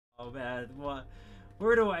Oh man, what?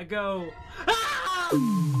 Where do I go? Ah!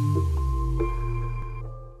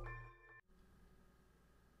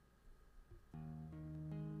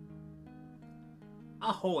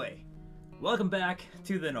 Ahoy! Welcome back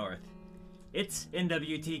to the North. It's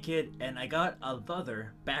NWT Kid, and I got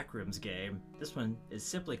another Backrooms game. This one is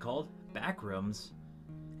simply called Backrooms,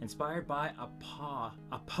 inspired by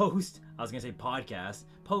a post, I was gonna say podcast,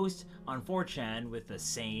 post on 4chan with the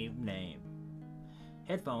same name.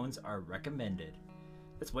 Headphones are recommended.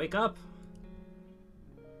 Let's wake up.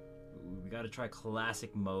 Ooh, we gotta try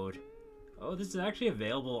classic mode. Oh, this is actually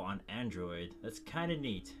available on Android. That's kind of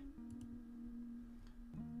neat.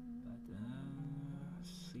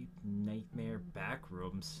 Sleep Nightmare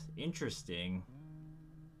Backrooms. Interesting.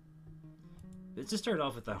 Let's just start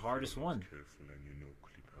off with the hardest one. Careful and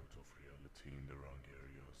clip out of reality in the wrong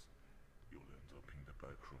areas. You'll end up in the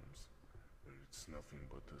backrooms, where it's nothing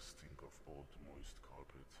but the stink of old moist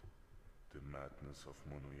carpet, the madness of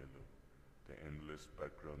mono yellow, the endless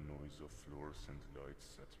background noise of fluorescent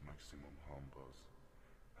lights at maximum hum buzz,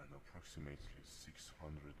 and approximately 600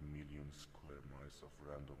 million square miles of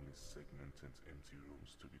randomly segmented empty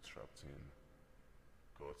rooms to be trapped in.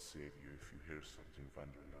 God save you if you hear something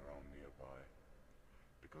wandering around nearby,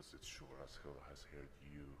 because it sure as hell has heard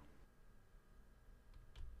you.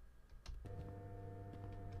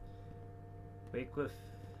 Wake with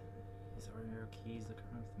these ordinary keys. Look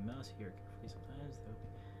around with the mouse here carefully sometimes, though.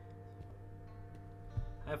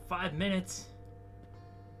 I have 5 minutes.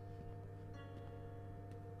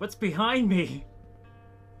 What's behind me?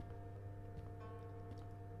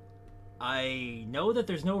 I know that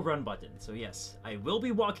there's no run button, so yes, I will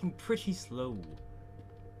be walking pretty slow.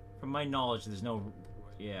 From my knowledge, there's no...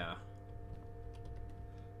 yeah.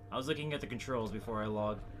 I was looking at the controls before I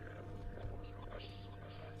logged.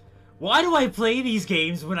 Why do I play these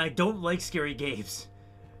games when I don't like scary games?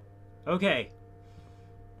 Okay.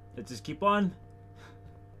 Let's just keep on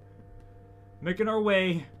making our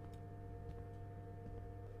way.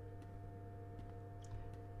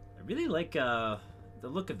 I really like the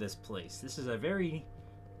look of this place. This is a very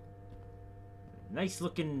nice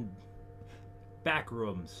looking back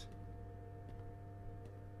rooms.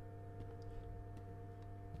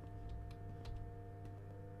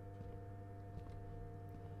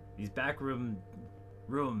 These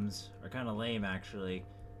rooms are kind of lame, actually.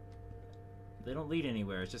 They don't lead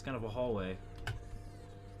anywhere. It's just kind of a hallway.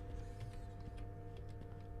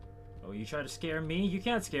 Oh, you try to scare me? You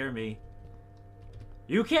can't scare me.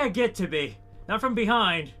 You can't get to me. Not from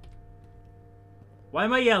behind. Why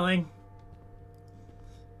am I yelling?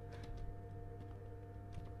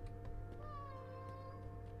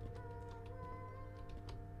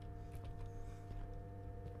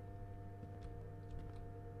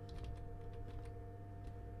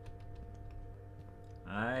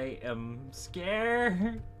 I am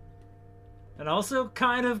scared. And also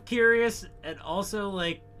kind of curious and also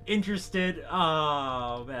like interested.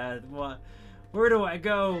 Oh man, what? Where do I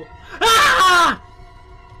go? Ah!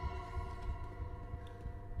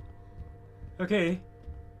 Okay.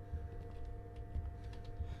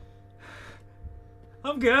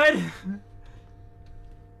 I'm good.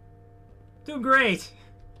 Doing great.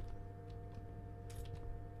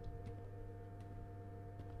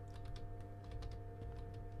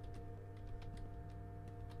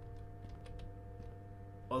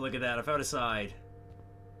 Oh, look at that. I found a side.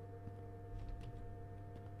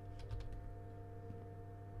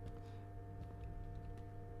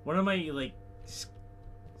 One of my, like,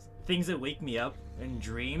 things that wake me up in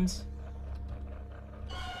dreams.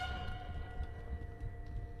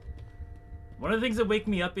 One of the things that wake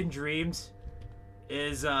me up in dreams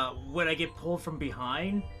is when I get pulled from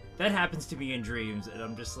behind. That happens to me in dreams, and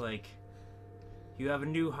I'm just like, you have a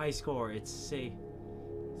new high score. It's say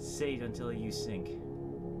until you sink.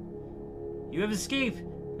 You have escaped.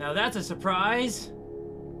 Now that's a surprise.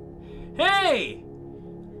 Hey!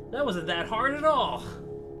 That wasn't that hard at all.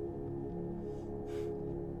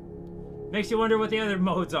 Makes you wonder what the other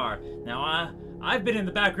modes are. Now, I've been in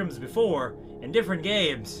the backrooms before, in different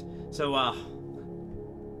games, so, I'm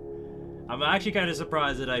actually kind of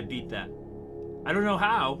surprised that I beat that. I don't know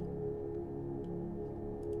how.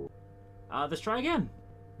 Let's try again.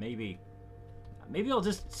 Maybe I'll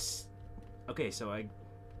just... okay, so I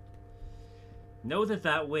know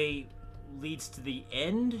that way leads to the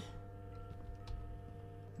end.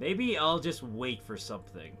 Maybe I'll just wait for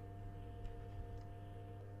something.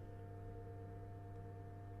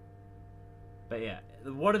 But yeah,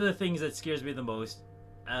 one of the things that scares me the most,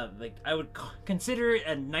 like I would consider it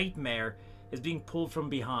a nightmare, is being pulled from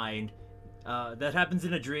behind. That happens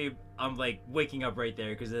in a dream. I'm like waking up right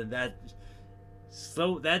there because that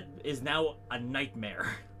So that is now a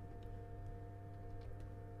nightmare.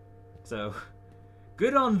 So,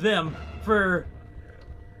 good on them for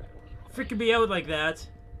freaking me out like that.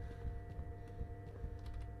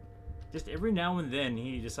 Just every now and then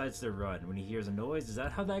he decides to run when he hears a noise. Is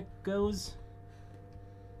that how that goes?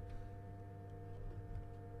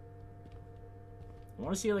 I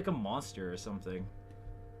want to see like a monster or something.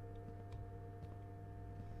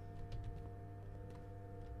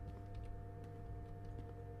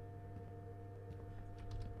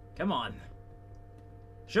 Come on.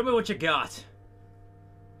 Show me what you got.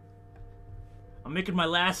 I'm making my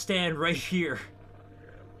last stand right here.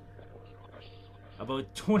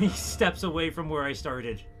 About 20 steps away from where I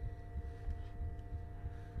started.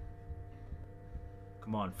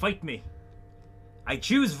 Come on, fight me. I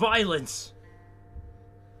choose violence.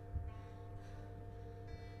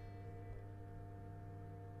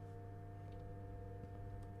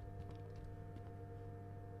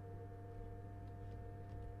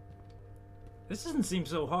 This doesn't seem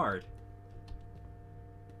so hard.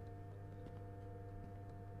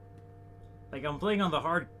 Like, I'm playing on the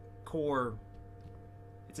hardcore.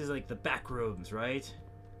 It says, like, the backrooms, right?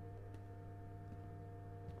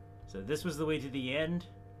 So this was the way to the end.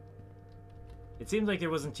 It seems like there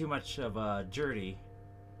wasn't too much of a journey.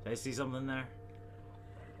 Did I see something there?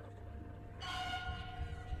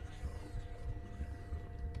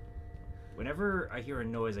 Whenever I hear a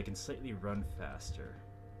noise, I can slightly run faster.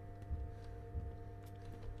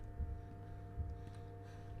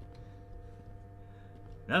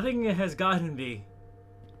 Nothing has gotten me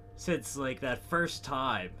since, like, that first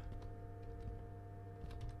time.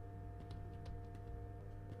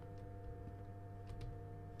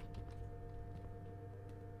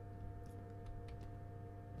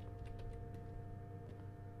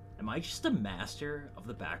 Am I just a master of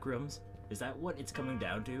the backrooms? Is that what it's coming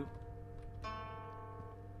down to?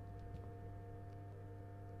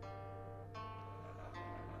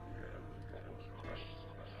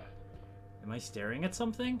 Am I staring at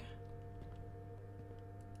something?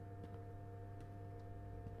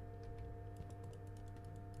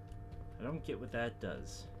 I don't get what that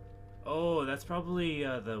does. Oh, that's probably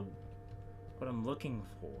what I'm looking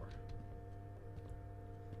for.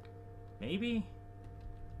 Maybe?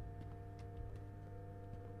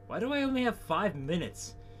 Why do I only have 5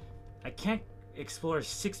 minutes? I can't explore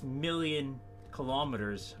 6 million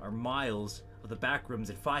kilometers or miles of the backrooms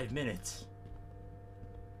in 5 minutes.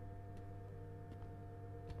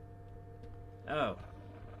 Oh.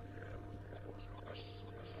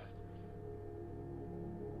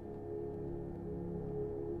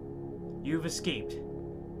 You've escaped.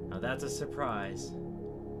 Now that's a surprise.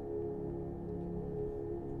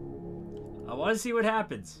 I want to see what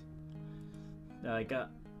happens. I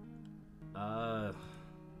got...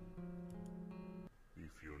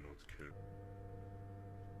 If you're not careful.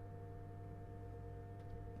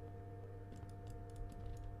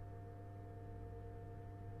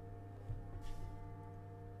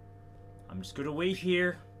 I'm just gonna wait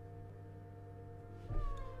here.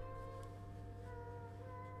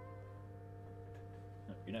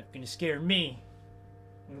 No, you're not gonna scare me.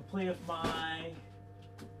 I'm gonna play with my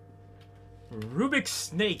Rubik's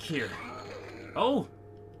snake here. Oh!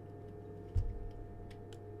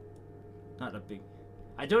 Not a big...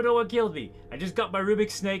 I don't know what killed me. I just got my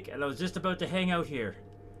Rubik's snake and I was just about to hang out here.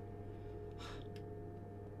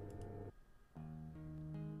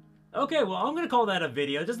 Okay, well, I'm gonna call that a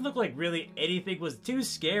video. It doesn't look like really anything was too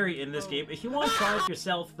scary in this game. If you want to try it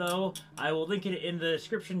yourself, though, I will link it in the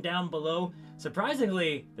description down below.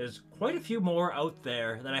 Surprisingly, there's quite a few more out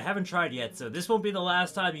there that I haven't tried yet, so this won't be the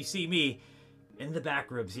last time you see me in the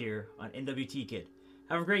backrooms here on NWT Kid.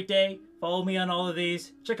 Have a great day. Follow me on all of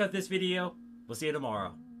these. Check out this video. We'll see you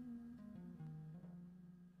tomorrow.